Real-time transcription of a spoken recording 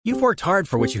You've worked hard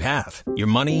for what you have. Your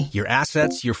money, your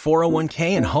assets, your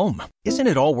 401k, and home. Isn't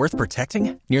it all worth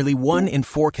protecting? Nearly 1 in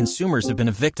 4 consumers have been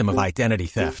a victim of identity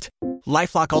theft.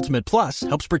 LifeLock Ultimate Plus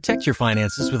helps protect your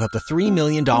finances with up to $3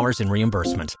 million in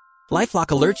reimbursement. LifeLock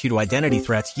alerts you to identity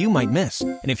threats you might miss.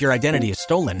 And if your identity is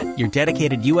stolen, your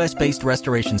dedicated U.S.-based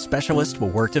restoration specialist will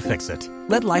work to fix it.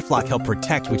 Let LifeLock help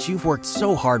protect what you've worked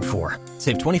so hard for.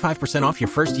 Save 25% off your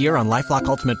first year on LifeLock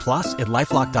Ultimate Plus at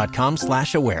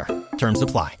LifeLock.com/aware. Terms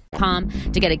apply.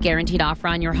 To get a guaranteed offer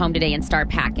on your home today and start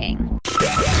packing.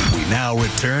 We now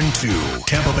return to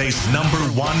Tampa Bay's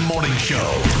 #1 morning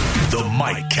show, The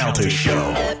Mike Calta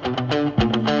Show.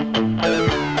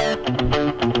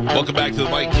 Welcome back to the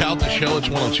Mike Calta Show. It's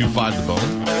 102.5 The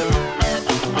Bone.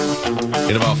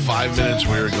 In about 5 minutes,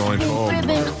 we are going to... In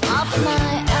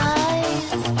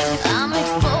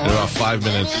about 5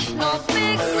 minutes...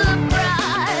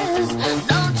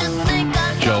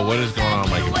 Joe, what is going on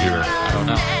my computer? I don't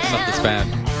know. Something's bad.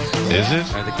 Is it?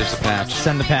 I think there's a patch.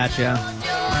 Send the patch,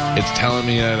 yeah. It's telling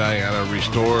me that I got to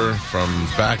restore from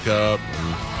backup.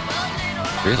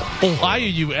 Really? Why are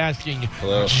you asking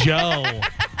Hello? Joe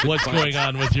what's going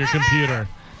on with your computer?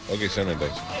 Okay, send it,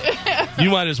 does. You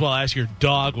might as well ask your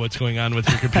dog what's going on with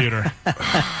your computer.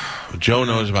 Joe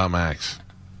knows about Macs.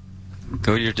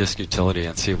 Go to your disk utility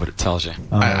and see what it tells you.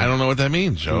 I don't know what that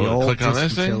means, Joe. Click on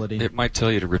this thing? It might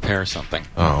tell you to repair something.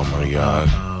 Oh, my God.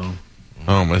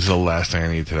 Oh, this is the last thing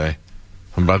I need today.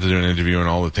 I'm about to do an interview, and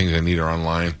all the things I need are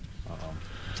online.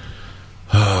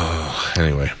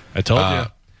 Anyway. I told you.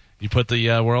 You put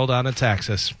the world on its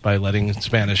axis by letting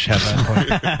Spanish have that point.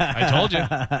 I told you.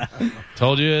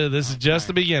 Told you this is just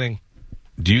the beginning.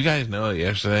 Do you guys know that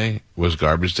yesterday was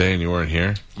garbage day and you weren't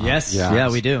here? Yes.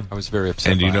 Yeah, we do. I was very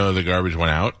upset. And do you by know it. the garbage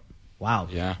went out? Wow.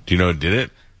 Yeah. Do you know who did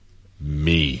it?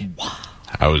 Me. Wow.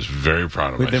 I was very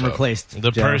proud of We've myself. been replaced.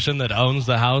 The Joe. person that owns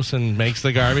the house and makes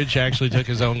the garbage actually took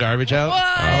his own garbage out.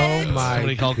 Oh, my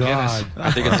Somebody called God. Guinness.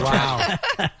 I think it's Wow.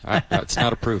 it's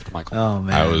not approved, Michael. Oh,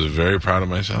 man. I was very proud of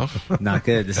myself. Not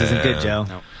good. This isn't good, Joe.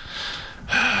 No.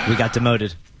 We got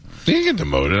demoted. You get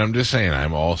demoted. I'm just saying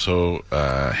I'm also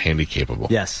handy-capable.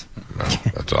 Yes. No,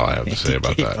 that's all I have to say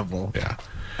about that. Handy-capable. Yeah.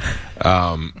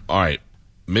 All right.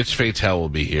 Mitch Fatel will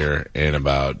be here in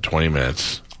about 20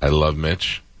 minutes. I love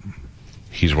Mitch.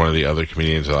 He's one of the other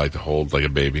comedians I like to hold like a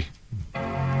baby.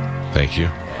 Thank you.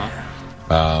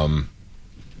 And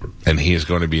he is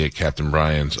going to be at Captain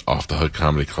Brian's Off the Hook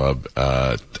Comedy Club,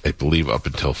 I believe up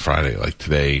until Friday, like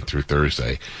today through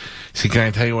Thursday. See, can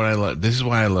I tell you what I love? This is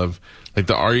why I love, like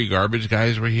the Are You Garbage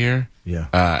guys were here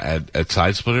at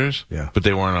Side Splitters, but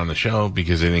they weren't on the show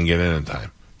because they didn't get in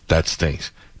time. That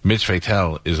stinks. Mitch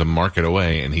Fatel is a market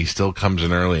away, and he still comes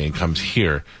in early and comes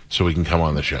here so we can come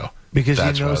on the show. Because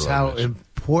That's he why I knows love how Mitch.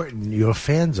 important your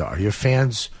fans are. Your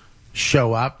fans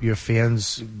show up. Your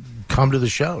fans come to the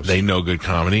shows. They know good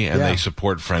comedy, and Yeah. they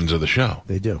support friends of the show.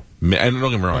 They do. And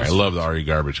don't get me wrong, I love the Are You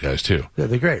Garbage guys, too. Yeah,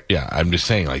 they're great. Yeah, I'm just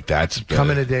saying, like, that's... Come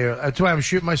in a day early. That's why I'm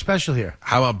shooting my special here.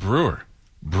 How about Brewer?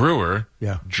 Brewer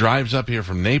drives up here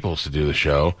from Naples to do the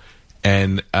show,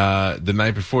 and the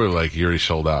night before, they're like, he already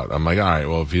sold out. I'm like, all right,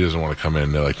 well, if he doesn't want to come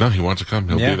in, they're like, no, he wants to come.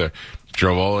 He'll be there.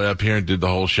 Drove all the way up here and did the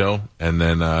whole show, and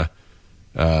then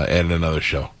added another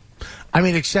show. I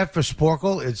mean, except for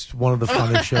Sporkle, it's one of the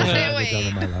funnest shows I've ever done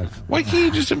in my life. Why can't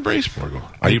you just embrace Sporkle?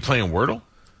 Are you playing Wordle?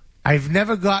 I've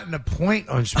never gotten a point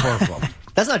on Sporkle.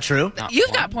 That's not true.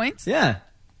 You've got points. Yeah.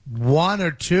 1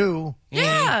 or 2.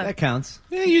 Yeah. That counts.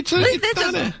 Yeah, you took Like, it. that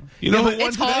Done it. doesn't- You know Yeah, who but won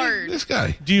it's today? hard. This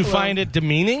guy. Do you find it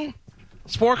demeaning,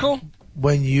 Sporkle?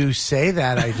 When you say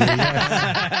that, I do,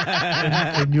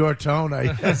 yes. in your tone,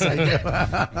 yes, I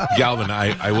do. Galvin,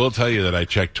 I will tell you that I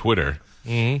checked Twitter,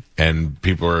 and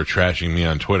people are trashing me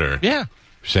on Twitter. Yeah.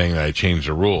 Saying that I changed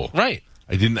the rule. Right.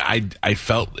 I didn't. I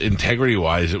felt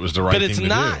integrity-wise it was the right But thing it's to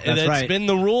not. do. It's been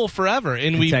the rule forever.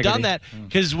 And we've Integrity. done that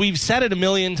because we've said it a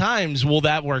million times. Well,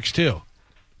 that works too.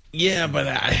 Yeah, but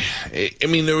I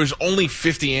mean, there was only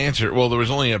 50 answers. Well, there was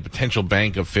only a potential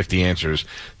bank of 50 answers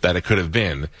that it could have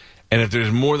been. And if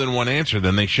there's more than one answer,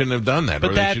 then they shouldn't have done that.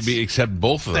 But or they should be accept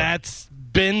both of them. That's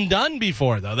been done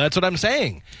before, though. That's what I'm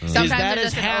saying. Sometimes Is that it's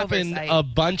has just an happened oversight. a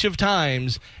bunch of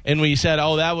times, and we said,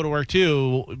 oh, that would work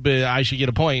too, but I should get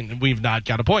a point. And we've not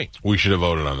got a point. We should have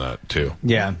voted on that, too.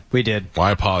 Yeah, we did. Well,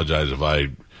 I apologize if I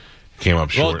came up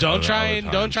short. Well,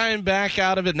 don't try and back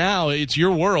out of it now. It's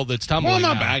your world that's tumbling.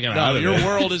 Well, I'm not now. backing No, out of your it.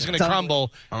 world is going to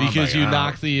crumble I'm not because backing you out.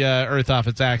 knocked the Earth off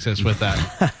its axis with that.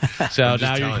 So I'm just now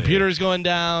your telling computer is going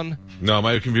down. No,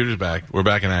 my computer's back. We're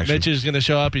back in action. Mitch is going to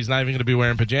show up. He's not even going to be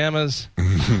wearing pajamas.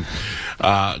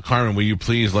 Carmen, will you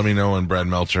please let me know when Brad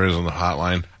Meltzer is on the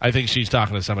hotline? I think she's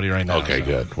talking to somebody right now. Okay, so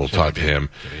good. We'll talk to him.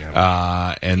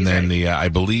 And then I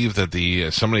believe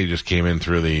that somebody just came in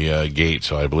through the gate,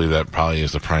 so I believe that probably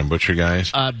is the Prime Butcher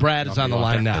guys. Brad is on the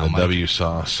line now. And the W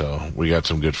sauce, so we got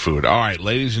some good food. All right,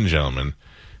 ladies and gentlemen,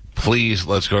 please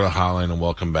let's go to the hotline and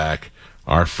welcome back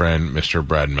our friend, Mr.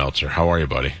 Brad Meltzer. How are you,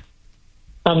 buddy?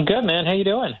 I'm good, man. How you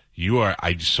doing? You are.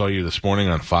 I just saw you this morning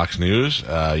on Fox News.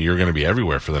 You're going to be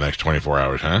everywhere for the next 24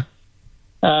 hours, huh?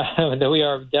 We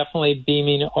are definitely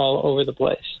beaming all over the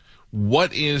place.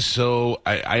 What is so?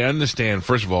 I understand.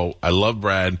 First of all, I love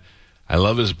Brad. I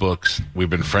love his books. We've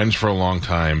been friends for a long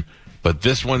time, but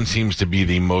this one seems to be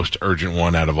the most urgent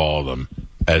one out of all of them,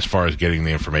 as far as getting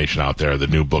the information out there. The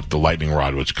new book, The Lightning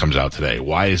Rod, which comes out today.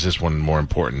 Why is this one more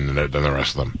important than the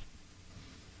rest of them?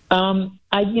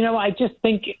 I just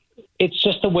think it's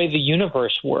just the way the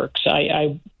universe works.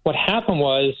 What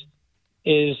happened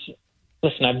is,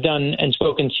 listen, I've done and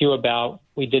spoken to you about,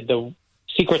 we did the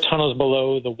secret tunnels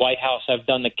below the White House. I've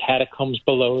done the catacombs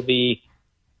below the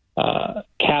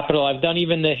Capitol. I've done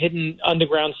even the hidden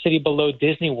underground city below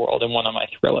Disney World in one of my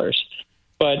thrillers.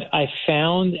 But I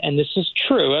found, and this is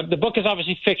true, the book is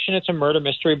obviously fiction, it's a murder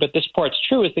mystery, but this part's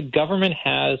true, is the government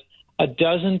has a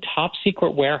dozen top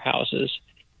secret warehouses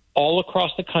all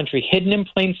across the country, hidden in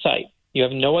plain sight. You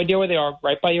have no idea where they are,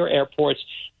 right by your airports,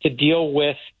 to deal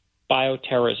with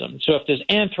bioterrorism. So if there's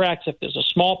anthrax, if there's a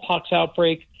smallpox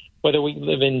outbreak, whether we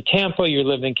live in Tampa, you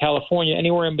live in California,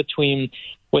 anywhere in between,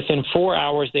 within 4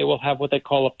 hours, they will have what they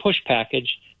call a push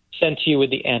package sent to you with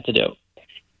the antidote.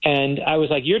 And I was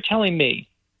like, you're telling me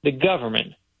the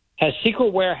government has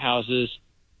secret warehouses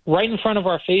right in front of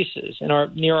our faces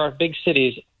near our big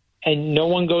cities, and no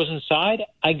one goes inside?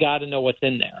 I got to know what's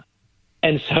in there.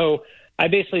 And so I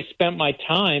basically spent my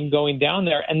time going down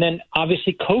there, and then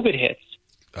obviously COVID hits.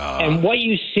 And what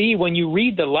you see when you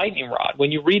read The Lightning Rod,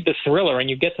 when you read the thriller and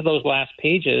you get to those last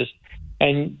pages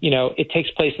and, it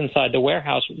takes place inside the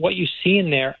warehouse, what you see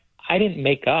in there, I didn't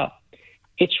make up.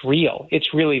 It's real.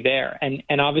 It's really there. And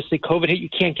obviously COVID hit, you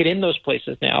can't get in those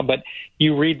places now, but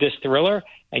you read this thriller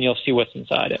and you'll see what's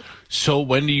inside it. So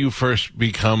when do you first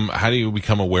how do you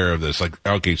become aware of this? Like,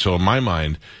 okay, so in my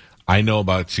mind, I know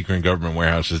about secret government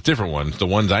warehouses, different ones. The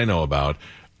ones I know about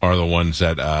are the ones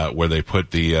that, where they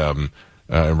put the,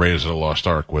 Raiders of the Lost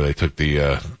Ark, where they took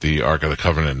the Ark of the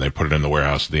Covenant and they put it in the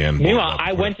warehouse at the end. Meanwhile,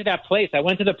 I went to that place. I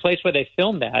went to the place where they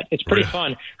filmed that. It's pretty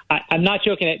fun. I'm not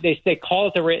joking. They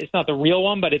call it it's not the real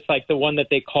one, but it's like the one that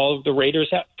they call the Raiders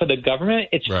for the government.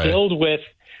 It's filled with,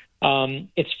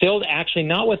 it's filled actually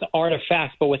not with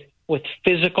artifacts, but with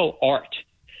physical art.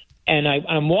 And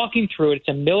I'm walking through it. It's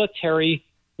a military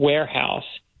warehouse,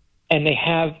 and they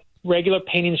have regular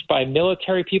paintings by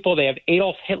military people. They have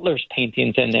Adolf Hitler's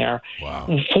paintings in there. Wow.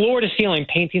 Floor to ceiling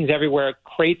paintings everywhere,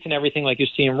 crates and everything like you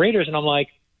see in Raiders. And I'm like,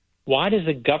 why does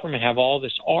the government have all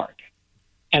this art?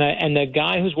 And the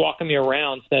guy who's walking me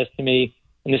around says to me,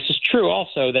 and this is true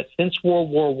also, that since World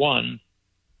War I,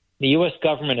 the U.S.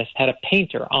 government has had a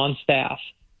painter on staff,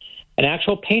 an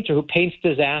actual painter who paints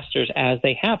disasters as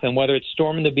they happen, whether it's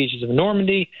storming the beaches of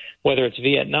Normandy, whether it's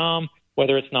Vietnam,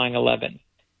 whether it's 9/11.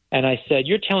 And I said,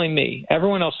 you're telling me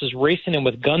everyone else is racing in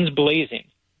with guns blazing,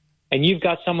 and you've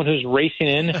got someone who's racing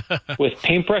in with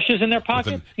paintbrushes in their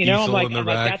pockets?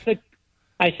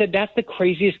 I said, that's the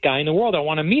craziest guy in the world. I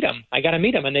want to meet him. I got to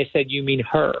meet him. And they said, you mean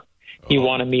her. You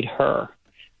want to meet her.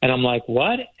 And I'm like,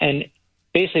 what? And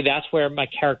basically that's where my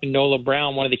character, Nola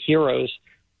Brown, one of the heroes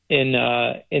in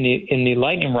the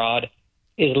Lightning Rod,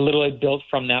 is literally built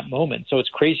from that moment. So it's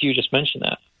crazy you just mentioned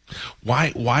that.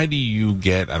 Why do you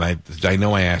get, and I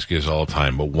know I ask you this all the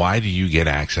time, but why do you get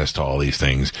access to all these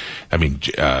things? I mean,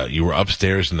 you were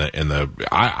upstairs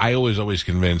I was always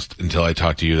convinced until I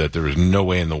talked to you that there was no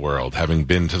way in the world, having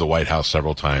been to the White House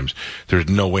several times, there's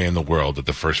no way in the world that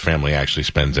the first family actually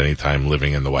spends any time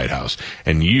living in the White House.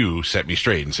 And you set me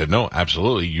straight and said, no,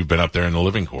 absolutely, you've been up there in the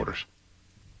living quarters.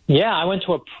 Yeah, I went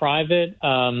to a private,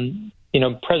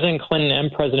 President Clinton and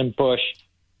President Bush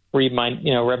read my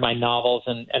novels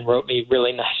and wrote me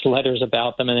really nice letters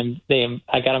about them. And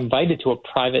I got invited to a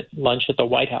private lunch at the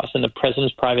White House in the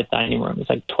president's private dining room. It's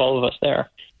like 12 of us there.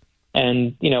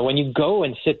 And, when you go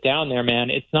and sit down there, man,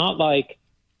 it's not like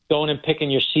going and picking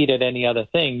your seat at any other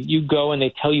thing. You go and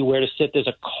they tell you where to sit. There's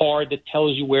a card that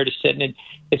tells you where to sit, and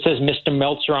it says Mr.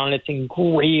 Meltzer on it. It's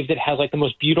engraved. It has like the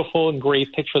most beautiful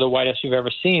engraved picture of the White House you've ever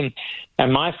seen.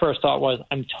 And my first thought was,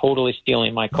 I'm totally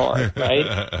stealing my card, right?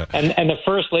 and the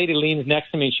first lady leans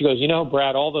next to me and she goes,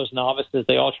 Brad, all those novices,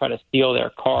 they all try to steal their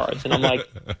cards. And I'm like,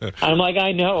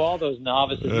 I know all those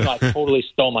novices. I totally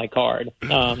stole my card.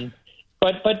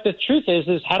 But the truth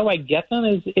is how do I get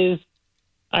them is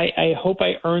I hope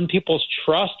I earn people's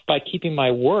trust by keeping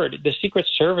my word. The Secret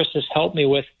Service has helped me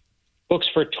with books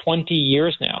for 20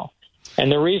 years now. And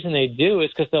the reason they do is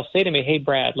because they'll say to me, hey,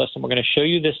 Brad, listen, we're going to show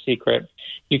you this secret.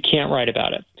 You can't write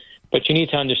about it, but you need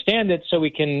to understand it so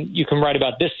you can write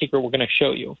about this secret we're going to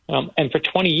show you. And for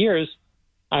 20 years,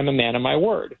 I'm a man of my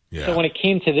word. Yeah. So when it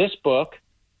came to this book,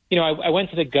 I went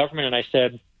to the government and I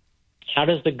said, how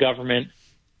does the government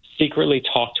secretly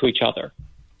talk to each other?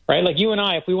 Right? Like you and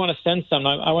I, if we want to send something,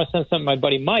 I want to send something to my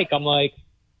buddy Mike. I'm like,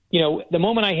 the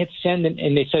moment I hit send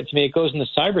and they said to me, it goes into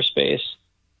cyberspace,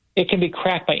 it can be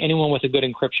cracked by anyone with a good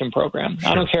encryption program. Sure.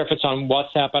 I don't care if it's on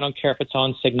WhatsApp. I don't care if it's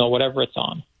on Signal, whatever it's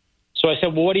on. So I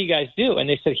said, well, what do you guys do? And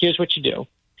they said, here's what you do.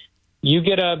 You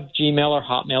get a Gmail or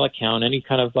Hotmail account, any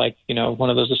kind of one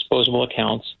of those disposable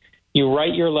accounts. You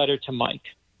write your letter to Mike.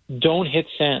 Don't hit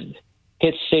send.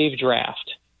 Hit save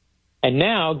draft. And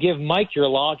now give Mike your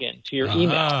login to your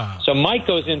email. So Mike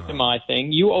goes into my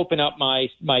thing. You open up my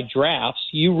drafts.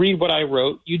 You read what I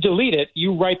wrote. You delete it.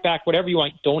 You write back whatever you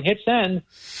want. Don't hit send.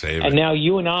 Save and it. now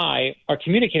you and I are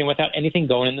communicating without anything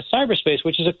going in the cyberspace,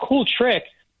 which is a cool trick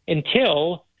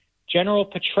until General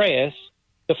Petraeus,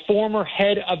 the former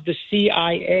head of the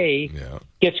CIA,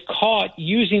 gets caught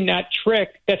using that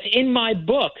trick that's in my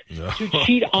book to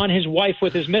cheat on his wife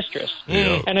with his mistress.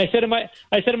 Yeah. And I said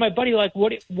to my buddy, like,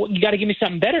 what you got to give me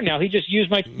something better now. He just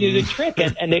used the trick,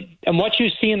 and what you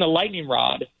see in the lightning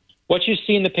rod, what you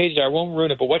see in the page there, I won't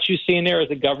ruin it, but what you see in there is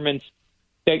the government's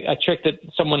a trick that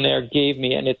someone there gave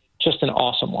me, and it's just an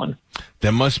awesome one.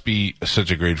 That must be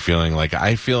such a great feeling. Like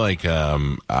I feel like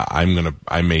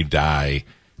I may die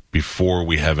before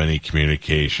we have any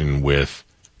communication with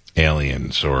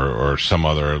aliens or some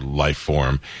other life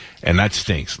form. And that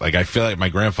stinks. Like, I feel like my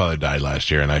grandfather died last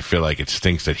year, and I feel like it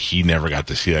stinks that he never got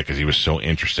to see that because he was so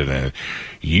interested in it.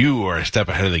 You are a step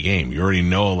ahead of the game. You already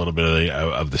know a little bit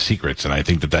of the secrets, and I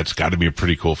think that's got to be a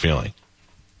pretty cool feeling.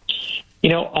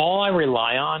 All I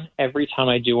rely on every time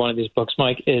I do one of these books,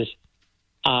 Mike, is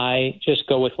I just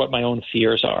go with what my own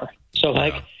fears are. So,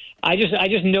 I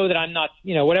just know that I'm not,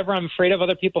 whatever I'm afraid of,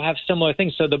 other people have similar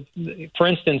things. So for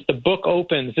instance, the book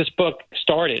opens, this book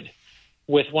started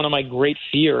with one of my great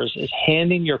fears is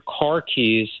handing your car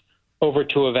keys over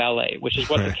to a valet, which is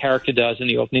what the character does in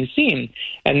the opening scene.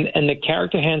 And the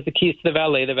character hands the keys to the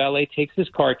valet takes his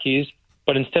car keys,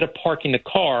 but instead of parking the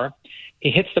car, he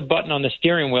hits the button on the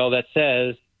steering wheel that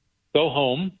says, go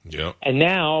home. Yep. And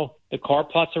now the car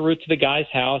plots a route to the guy's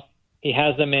house. He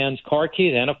has the man's car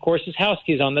keys and, of course, his house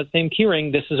keys on that same key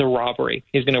ring. This is a robbery.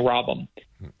 He's going to rob him.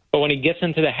 But when he gets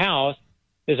into the house,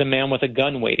 there's a man with a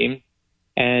gun waiting.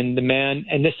 And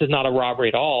this is not a robbery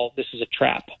at all. This is a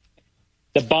trap.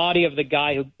 The body of the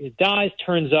guy who dies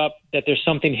turns up that there's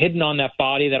something hidden on that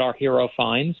body that our hero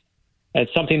finds. And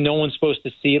it's something no one's supposed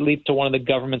to see. It leads to one of the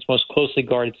government's most closely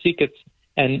guarded secrets.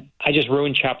 And I just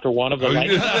ruined chapter 1 of the light.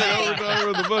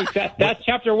 That's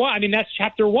chapter 1. I mean, that's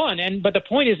chapter 1. But the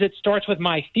point is, it starts with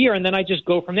my fear, and then I just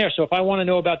go from there. So if I want to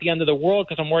know about the end of the world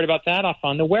because I'm worried about that, I'll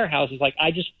find the warehouses. Like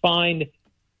I just find,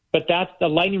 but that's the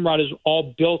lightning rod is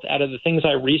all built out of the things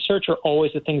I research are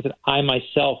always the things that I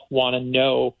myself want to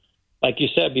know. Like you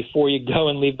said, before you go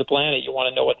and leave the planet, you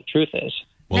want to know what the truth is.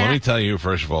 Well, let me tell you,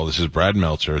 first of all, this is Brad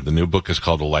Meltzer. The new book is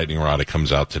called The Lightning Rod. It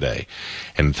comes out today.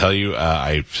 And to tell you,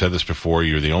 I've said this before,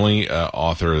 you're the only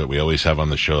author that we always have on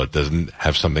the show that doesn't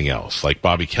have something else. Like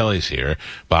Bobby Kelly's here.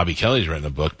 Bobby Kelly's written a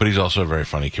book, but he's also a very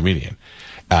funny comedian.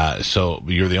 So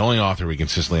you're the only author we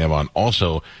consistently have on.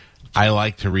 Also, I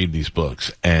like to read these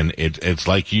books, and it's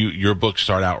like your books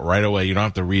start out right away. You don't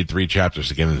have to read 3 chapters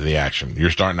to get into the action. You're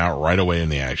starting out right away in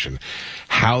the action.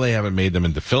 How they haven't made them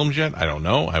into films yet, I don't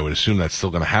know. I would assume that's still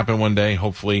going to happen one day,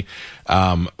 hopefully.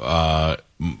 The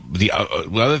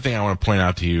other thing I want to point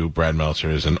out to you, Brad Meltzer,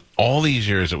 is in all these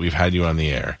years that we've had you on the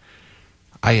air,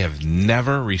 I have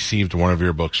never received one of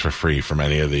your books for free from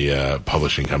any of the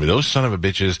publishing company. Those son of a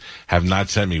bitches have not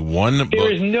sent me one book.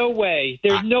 There is no way.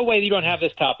 There's no way you don't have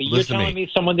this copy. You're telling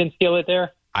me someone didn't steal it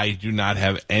there? I do not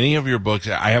have any of your books.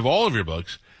 I have all of your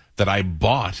books that I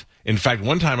bought. In fact,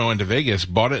 one time I went to Vegas,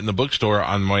 bought it in the bookstore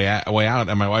on my way out,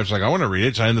 and my wife's like, I want to read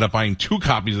it. So I ended up buying 2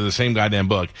 copies of the same goddamn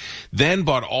book. Then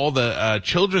bought all the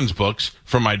children's books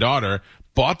for my daughter,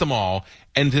 bought them all.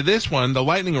 And to this one, the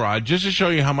lightning rod, just to show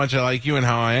you how much I like you and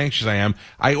how anxious I am,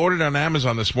 I ordered on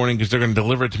Amazon this morning because they're going to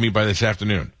deliver it to me by this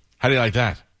afternoon. How do you like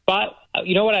that? But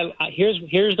you know what?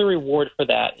 Here's the reward for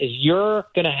that is you're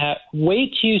going to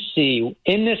wait till you see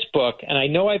in this book, and I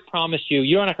know I promised you,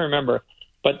 you're not going to remember,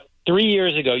 but 3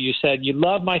 years ago you said you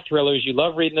love my thrillers, you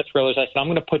love reading the thrillers. I said, I'm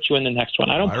going to put you in the next one.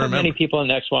 I don't put many people in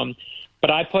the next one,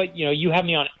 but I put, you have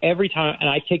me on every time, and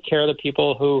I take care of the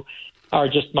people who are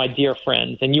just my dear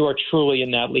friends, and you are truly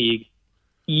in that league.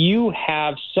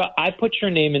 I put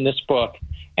your name in this book,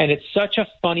 and it's such a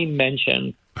funny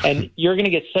mention, and you're going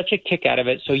to get such a kick out of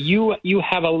it. So you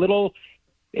have a little.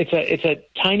 It's a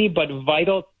tiny but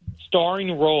vital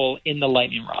starring role in the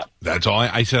lightning rod. That's all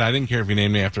I said. I didn't care if you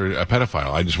named me after a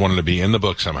pedophile. I just wanted to be in the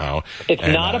book somehow. It's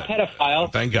not a pedophile.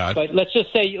 Thank God. But let's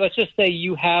just say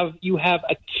you have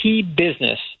a key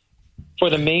business for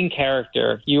the main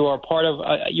character. You are part of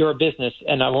your business,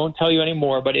 and I won't tell you any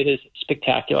more, but it is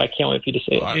spectacular. I can't wait for you to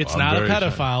see it. It's not a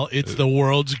pedophile. It's the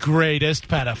world's greatest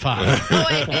pedophile.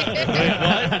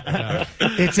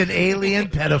 It's an alien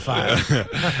pedophile.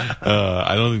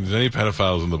 I don't think there's any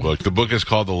pedophiles in the book. The book is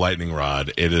called The Lightning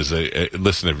Rod. It is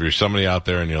listen, if you're somebody out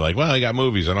there and you're like, well, I got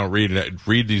movies, I don't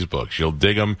read these books. You'll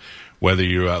dig them. Whether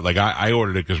you I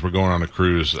ordered it because we're going on a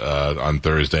cruise on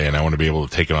Thursday, and I want to be able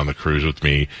to take it on the cruise with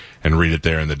me and read it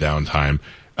there in the downtime.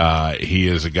 He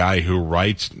is a guy who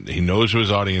writes. He knows who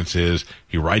his audience is.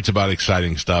 He writes about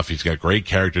exciting stuff. He's got great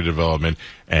character development,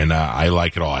 and I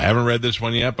like it all. I haven't read this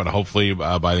one yet, but hopefully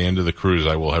by the end of the cruise,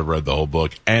 I will have read the whole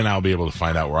book, and I'll be able to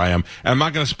find out where I am. And I'm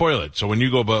not going to spoil it. So when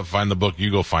you go find the book, you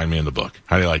go find me in the book.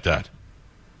 How do you like that?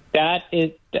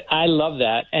 I love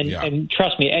that, and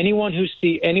trust me, any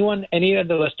of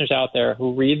the listeners out there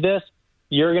who read this,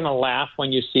 you're gonna laugh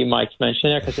when you see Mike's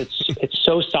mention there because it's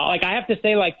so solid. Like I have to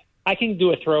say, like I can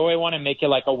do a throwaway one and make it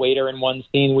like a waiter in one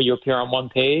scene where you appear on one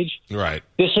page. Right.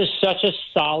 This is such a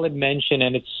solid mention,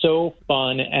 and it's so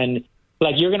fun, and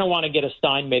like you're gonna want to get a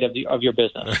sign made of your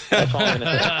business. That's all I'm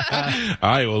gonna say. All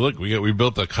right. Well, look, we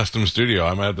built a custom studio.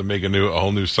 I might have to make a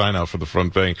whole new sign out for the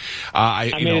front thing.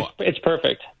 It's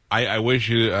perfect. I wish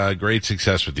you great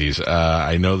success with these.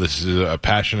 I know this is a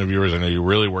passion of yours. I know you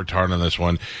really worked hard on this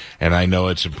one, and I know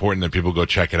it's important that people go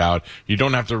check it out. You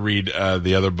don't have to read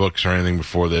the other books or anything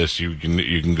before this. You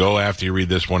can go after you read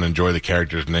this one, enjoy the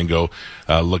characters, and then go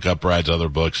look up Brad's other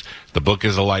books. The book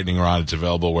is A Lightning Rod. It's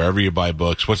available wherever you buy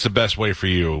books. What's the best way for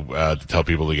you to tell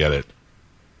people to get it?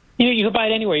 You can buy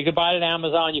it anywhere. You can buy it at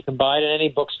Amazon. You can buy it at any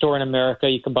bookstore in America.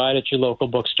 You can buy it at your local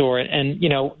bookstore. And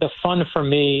the fun for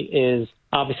me is,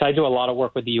 obviously, I do a lot of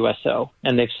work with the USO,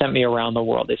 and they've sent me around the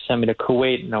world. They've sent me to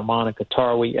Kuwait and Oman and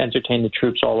Qatar. We entertain the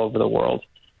troops all over the world.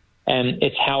 And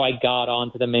it's how I got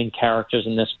onto the main characters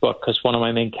in this book, because one of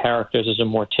my main characters is a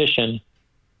mortician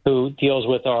who deals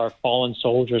with our fallen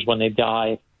soldiers when they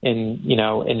die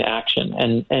in action.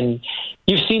 And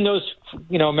you've seen those,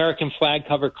 American flag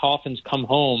covered coffins come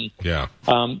home. Yeah.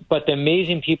 But the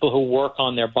amazing people who work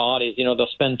on their bodies, they'll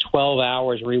spend 12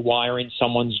 hours rewiring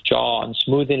someone's jaw and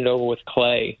smoothing it over with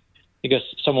clay because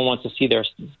someone wants to see their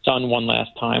son one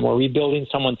last time, or rebuilding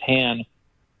someone's hand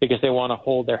because they want to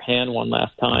hold their hand one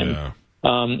last time. Yeah.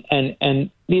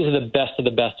 And these are the best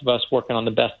of us working on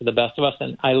the best of the best of us.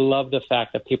 And I love the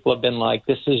fact that people have been like,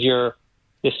 this is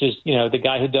the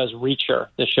guy who does Reacher.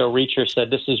 The show Reacher said,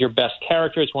 this is your best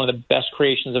character. It's one of the best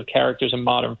creations of characters in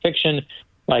modern fiction.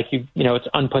 Like, it's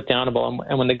unputdownable.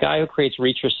 And when the guy who creates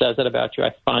Reacher says that about you,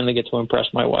 I finally get to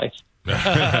impress my wife.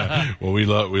 Well, we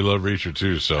love Reacher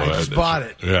too. So I just bought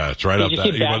it. Yeah, it's right up Did you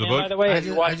that. see You bought Batman, the book? by the way? Have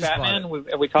you watched Batman?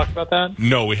 Have we talked about that?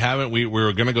 No, we haven't. We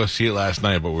were going to go see it last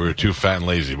night, but we were too fat and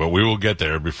lazy. But we will get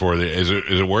there before. Is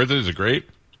it worth it? Is it great?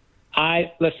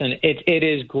 Listen. It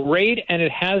is great, and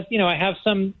it has. I have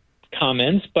some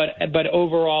comments, but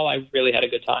overall, I really had a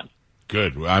good time.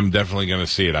 Good. I'm definitely going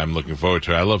to see it. I'm looking forward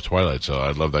to it. I love Twilight, so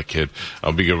I love that kid.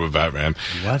 I'll be good with Batman.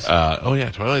 What? Oh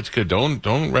yeah, Twilight's good.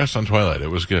 Don't rest on Twilight. It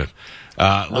was good.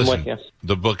 Listen,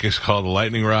 the book is called The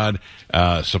Lightning Rod.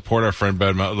 Support our friend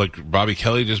Ben. Look, Bobby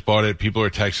Kelly just bought it. People are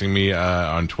texting me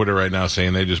on Twitter right now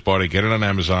saying they just bought it. Get it on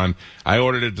Amazon. I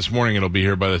ordered it this morning. It'll be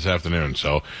here by this afternoon.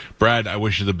 So, Brad, I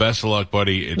wish you the best of luck,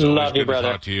 buddy. It's always good to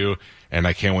talk to you, and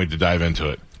I can't wait to dive into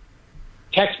it.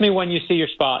 Text me when you see your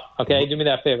spot, okay? Do me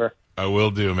that favor. I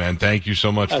will do, man. Thank you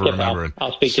so much for remembering.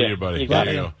 I'll speak to you. See you, buddy. There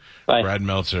you go. Bye. Brad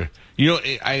Meltzer.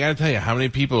 I got to tell you, how many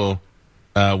people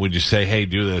would you say, hey,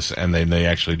 do this, and then they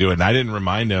actually do it? And I didn't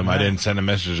remind him. I didn't send a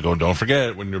message going, don't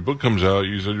forget, when your book comes out,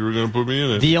 you said you were going to put me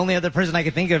in it. The only other person I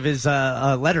could think of is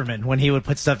Letterman, when he would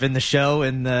put stuff in the show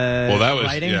and the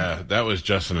writing. That was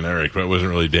Justin and Eric, but it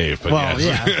wasn't really Dave. But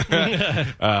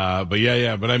yeah.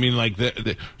 But I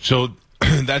mean, so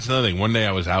that's another thing. One day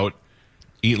I was out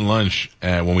eating lunch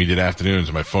when we did afternoons,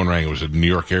 and my phone rang. It was a New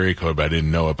York area code, but I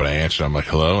didn't know it. But I answered. I'm like,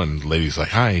 hello, and the lady's like,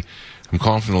 hi, I'm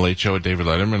calling from the Late Show with David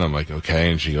Letterman. I'm like, okay,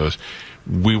 and she goes,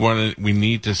 we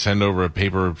need to send over a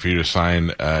paper for you to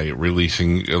sign,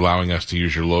 allowing us to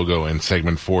use your logo in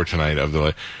segment 4 tonight of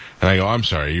the. And I go, I'm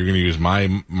sorry, you're going to use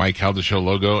my Mike Calta Show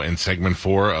logo in segment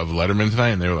 4 of Letterman tonight?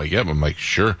 And they were like, yep. I'm like,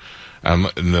 sure. And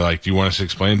they're like, do you want us to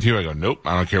explain it to you? I go, nope,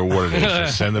 I don't care what it is.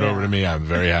 Just send it over to me. I'm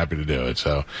very happy to do it.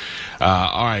 So,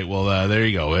 all right, well, there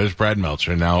you go. There's Brad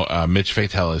Meltzer. Now, Mitch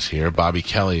Fatel is here. Bobby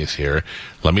Kelly is here.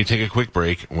 Let me take a quick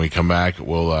break. When we come back,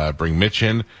 we'll bring Mitch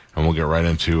in, and we'll get right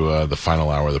into the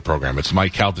final hour of the program. It's the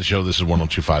Mike Calta Show. This is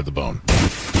 102.5 The Bone.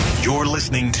 You're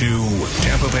listening to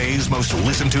Tampa Bay's most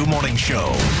listened to morning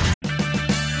show.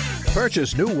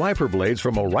 Purchase new wiper blades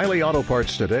from O'Reilly Auto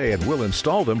Parts today and we'll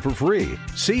install them for free.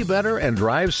 See better and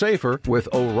drive safer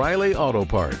with O'Reilly Auto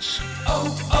Parts.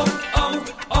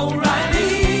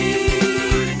 O'Reilly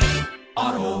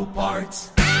Auto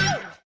Parts.